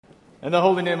In the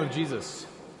holy name of Jesus.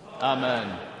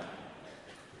 Amen.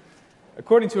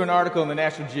 According to an article in the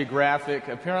National Geographic,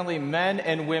 apparently men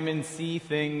and women see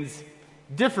things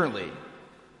differently.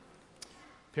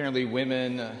 Apparently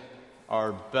women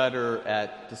are better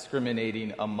at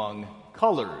discriminating among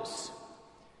colors.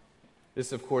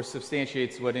 This, of course,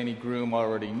 substantiates what any groom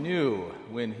already knew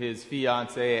when his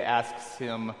fiancée asks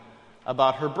him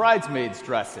about her bridesmaids'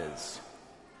 dresses.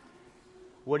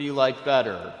 What do you like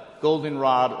better,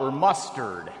 goldenrod or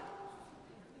mustard?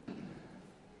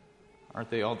 Aren't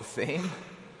they all the same?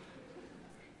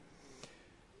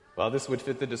 Well, this would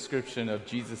fit the description of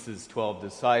Jesus' 12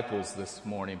 disciples this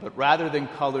morning, but rather than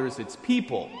colors, it's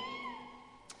people.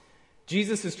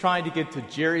 Jesus is trying to get to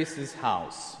Jairus'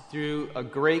 house through a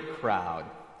great crowd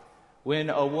when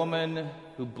a woman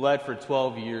who bled for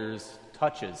 12 years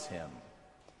touches him.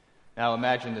 Now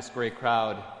imagine this great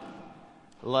crowd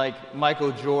like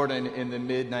Michael Jordan in the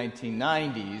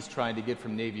mid-1990s trying to get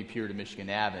from Navy Pier to Michigan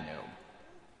Avenue.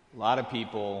 A lot of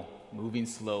people moving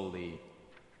slowly,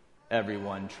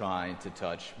 everyone trying to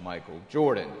touch Michael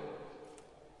Jordan.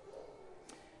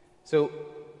 So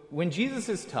when Jesus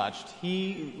is touched,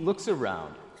 he looks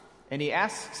around and he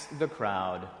asks the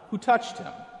crowd who touched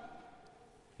him.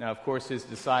 Now, of course, his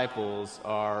disciples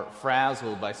are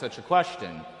frazzled by such a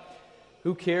question.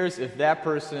 Who cares if that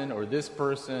person or this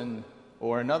person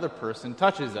or another person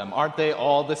touches them? Aren't they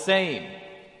all the same?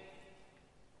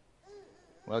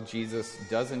 Well, Jesus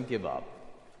doesn't give up.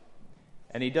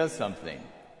 And he does something.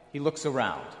 He looks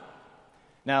around.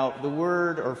 Now, the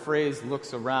word or phrase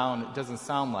looks around doesn't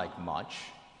sound like much.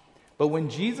 But when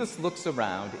Jesus looks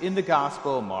around in the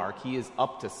Gospel of Mark, he is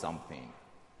up to something.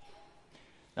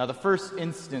 Now, the first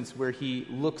instance where he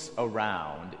looks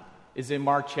around is in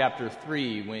Mark chapter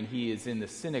 3 when he is in the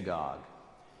synagogue.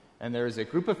 And there is a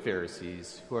group of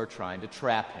Pharisees who are trying to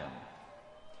trap him.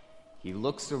 He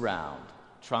looks around,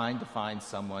 trying to find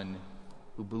someone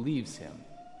who believes him,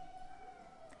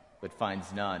 but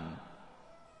finds none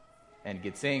and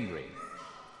gets angry.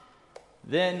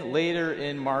 Then later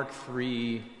in Mark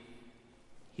 3,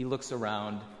 he looks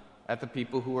around at the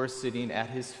people who are sitting at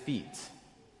his feet.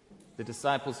 The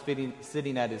disciples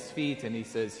sitting at his feet, and he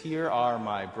says, "Here are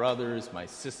my brothers, my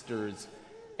sisters,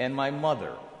 and my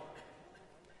mother."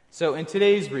 So in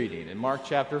today's reading, in Mark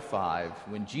chapter 5,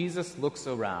 when Jesus looks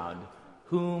around,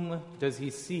 whom does he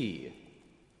see?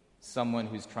 Someone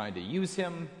who's trying to use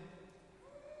him,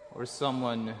 or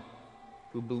someone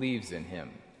who believes in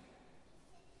him?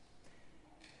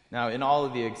 Now, in all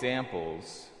of the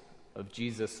examples of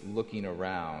Jesus looking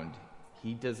around,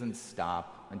 he doesn't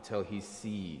stop until he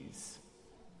sees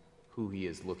who he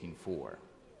is looking for.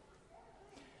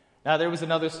 Now, there was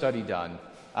another study done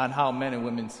on how men and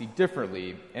women see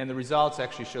differently, and the results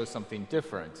actually show something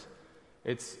different.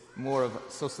 It's more of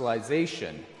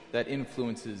socialization that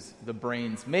influences the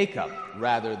brain's makeup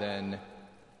rather than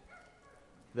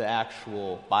the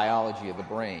actual biology of the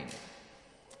brain.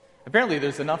 Apparently,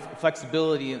 there's enough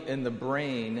flexibility in the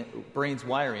brain's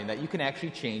wiring that you can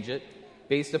actually change it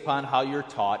based upon how you're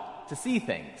taught to see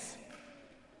things.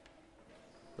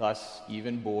 Thus,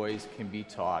 even boys can be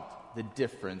taught the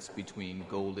difference between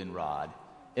goldenrod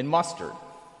and mustard.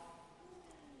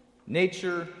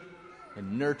 Nature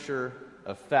and nurture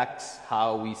affects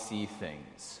how we see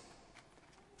things.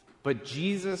 But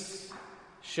Jesus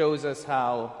shows us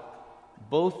how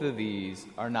both of these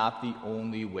are not the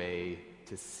only way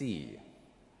to see.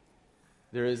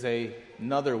 There is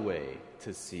another way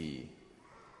to see,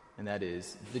 and that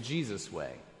is the Jesus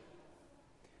way.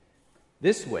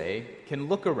 This way can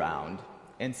look around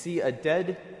and see a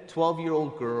dead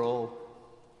 12-year-old girl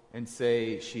and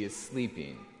say she is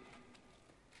sleeping.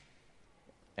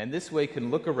 And this way can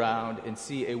look around and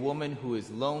see a woman who is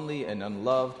lonely and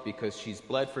unloved because she's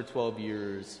bled for 12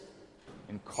 years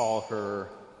and call her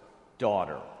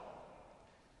daughter.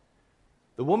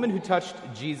 The woman who touched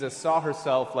Jesus saw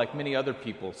herself like many other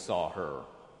people saw her,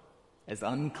 as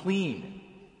unclean,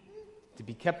 to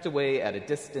be kept away at a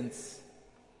distance,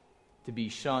 to be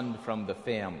shunned from the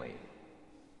family.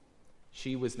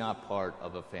 She was not part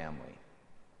of a family.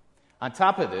 On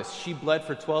top of this, she bled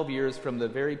for 12 years from the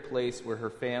very place where her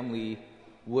family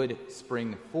would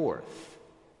spring forth.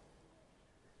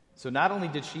 So not only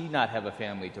did she not have a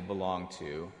family to belong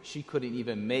to, she couldn't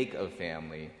even make a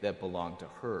family that belonged to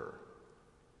her.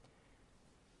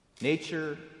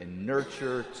 Nature and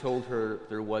nurture told her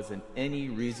there wasn't any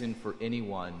reason for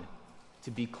anyone to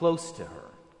be close to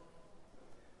her.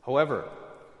 However,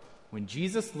 when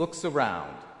Jesus looks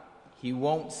around, he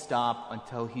won't stop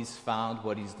until he's found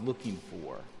what he's looking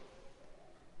for.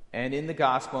 And in the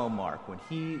Gospel of Mark, when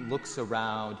he looks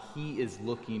around, he is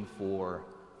looking for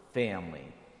family.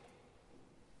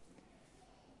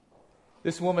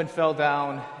 This woman fell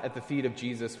down at the feet of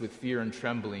Jesus with fear and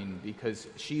trembling because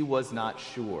she was not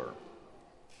sure.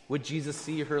 Would Jesus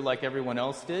see her like everyone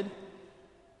else did?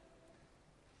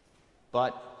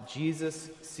 But Jesus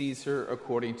sees her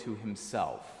according to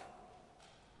himself.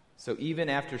 So even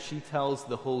after she tells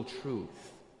the whole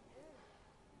truth,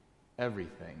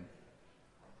 everything,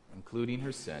 including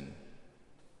her sin,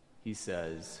 he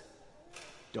says,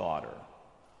 "Daughter."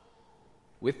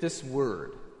 With this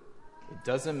word, it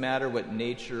doesn't matter what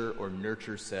nature or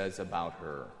nurture says about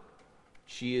her.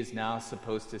 She is now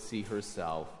supposed to see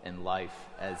herself and life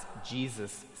as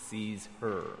Jesus sees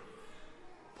her.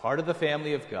 Part of the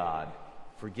family of God,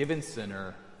 forgiven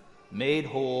sinner, made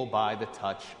whole by the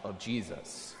touch of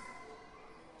Jesus.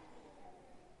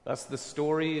 Thus, the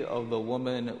story of the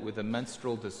woman with a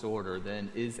menstrual disorder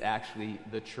then is actually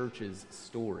the church's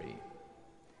story.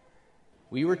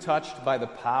 We were touched by the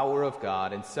power of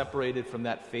God and separated from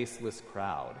that faceless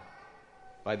crowd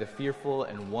by the fearful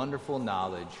and wonderful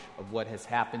knowledge of what has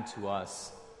happened to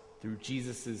us through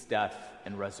Jesus' death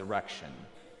and resurrection.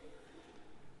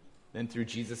 Then through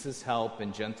Jesus' help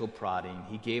and gentle prodding,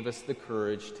 he gave us the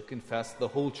courage to confess the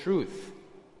whole truth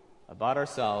about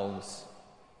ourselves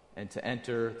and to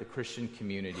enter the Christian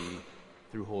community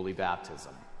through holy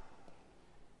baptism.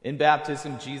 In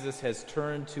baptism, Jesus has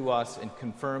turned to us and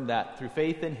confirmed that through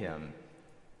faith in him,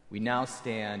 we now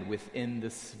stand within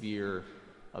the sphere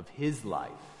of his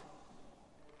life.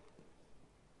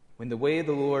 When the way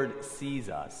the Lord sees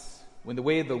us, when the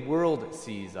way the world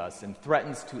sees us and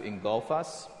threatens to engulf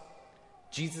us,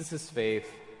 Jesus'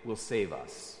 faith will save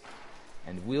us,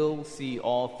 and we'll see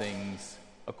all things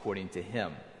according to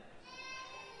him.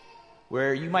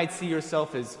 Where you might see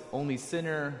yourself as only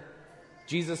sinner,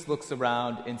 Jesus looks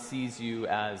around and sees you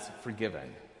as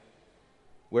forgiven.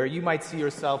 Where you might see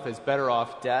yourself as better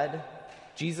off dead,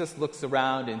 Jesus looks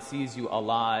around and sees you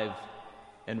alive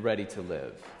and ready to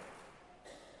live.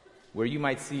 Where you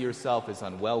might see yourself as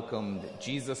unwelcomed,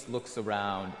 Jesus looks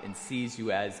around and sees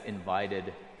you as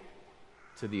invited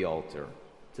to the altar,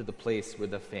 to the place where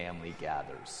the family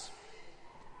gathers.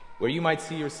 Where you might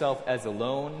see yourself as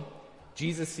alone,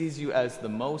 Jesus sees you as the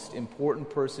most important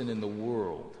person in the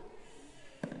world,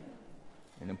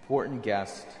 an important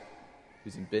guest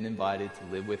who's been invited to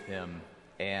live with him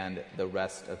and the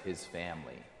rest of his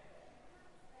family.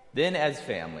 Then, as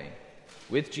family,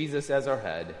 with Jesus as our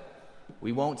head,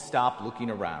 we won't stop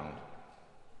looking around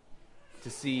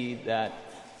to see that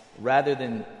rather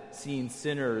than seeing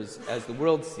sinners as the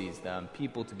world sees them,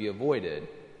 people to be avoided,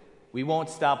 we won't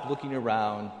stop looking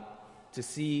around to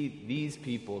see these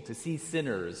people, to see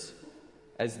sinners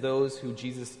as those who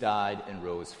Jesus died and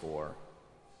rose for,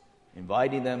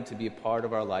 inviting them to be a part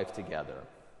of our life together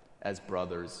as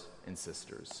brothers and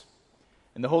sisters.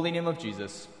 In the holy name of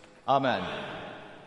Jesus, amen.